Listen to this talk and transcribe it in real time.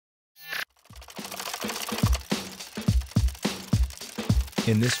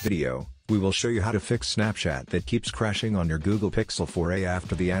In this video, we will show you how to fix Snapchat that keeps crashing on your Google Pixel 4a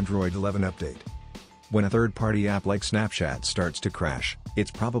after the Android 11 update. When a third-party app like Snapchat starts to crash, it's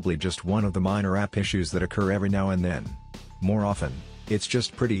probably just one of the minor app issues that occur every now and then. More often, it's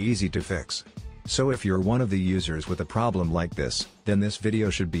just pretty easy to fix. So if you're one of the users with a problem like this, then this video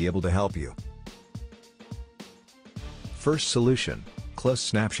should be able to help you. First solution: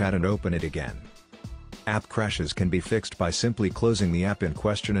 close Snapchat and open it again. App crashes can be fixed by simply closing the app in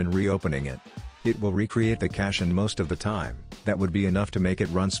question and reopening it. It will recreate the cache, and most of the time, that would be enough to make it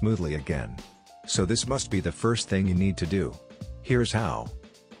run smoothly again. So this must be the first thing you need to do. Here's how.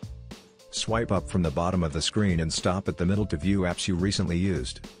 Swipe up from the bottom of the screen and stop at the middle to view apps you recently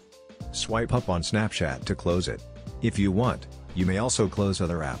used. Swipe up on Snapchat to close it. If you want, you may also close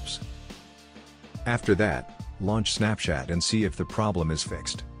other apps. After that, launch Snapchat and see if the problem is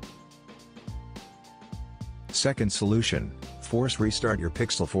fixed. Second solution: force restart your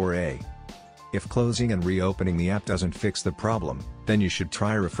Pixel 4a. If closing and reopening the app doesn't fix the problem, then you should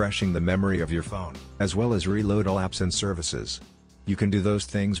try refreshing the memory of your phone, as well as reload all apps and services. You can do those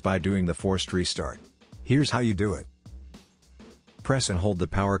things by doing the forced restart. Here's how you do it. Press and hold the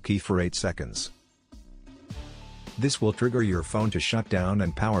power key for 8 seconds. This will trigger your phone to shut down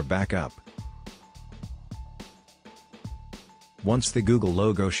and power back up. Once the Google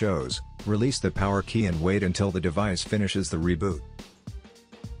logo shows, release the power key and wait until the device finishes the reboot.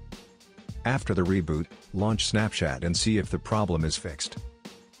 After the reboot, launch Snapchat and see if the problem is fixed.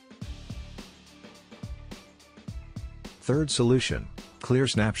 Third solution: clear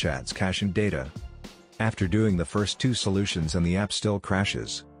Snapchat's cache and data. After doing the first two solutions and the app still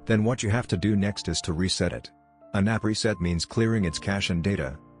crashes, then what you have to do next is to reset it. An app reset means clearing its cache and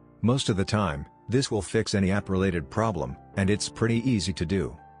data. Most of the time, this will fix any app-related problem, and it's pretty easy to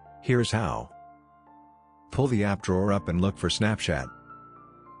do. Here's how. Pull the app drawer up and look for Snapchat.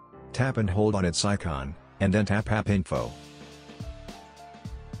 Tap and hold on its icon, and then tap App Info.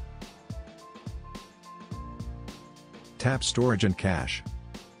 Tap Storage and Cache.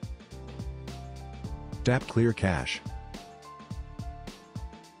 Tap Clear Cache.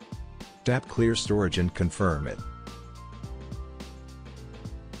 Tap Clear Storage and confirm it.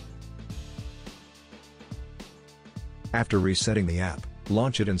 After resetting the app,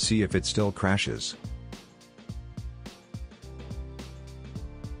 launch it and see if it still crashes.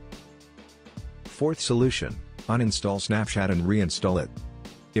 Fourth solution: uninstall Snapchat and reinstall it.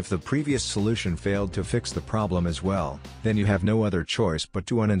 If the previous solution failed to fix the problem as well, then you have no other choice but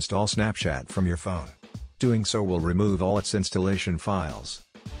to uninstall Snapchat from your phone. Doing so will remove all its installation files.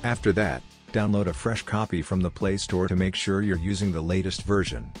 After that, download a fresh copy from the Play Store to make sure you're using the latest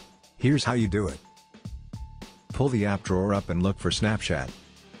version. Here's how you do it. Pull the app drawer up and look for Snapchat.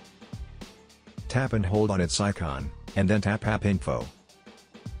 Tap and hold on its icon, and then tap App Info.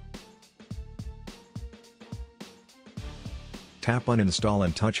 Tap Uninstall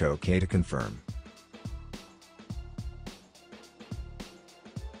and touch OK to confirm.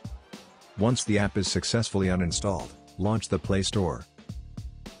 Once the app is successfully uninstalled, launch the Play Store.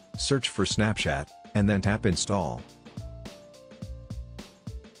 Search for Snapchat, and then tap Install.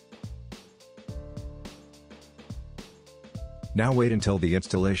 Now wait until the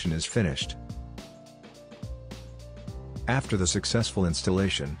installation is finished. After the successful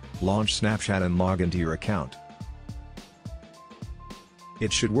installation, launch Snapchat and log into your account.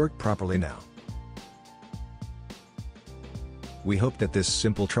 It should work properly now. We hope that this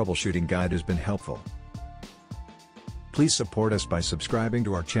simple troubleshooting guide has been helpful. Please support us by subscribing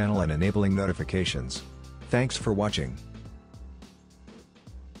to our channel and enabling notifications. Thanks for watching.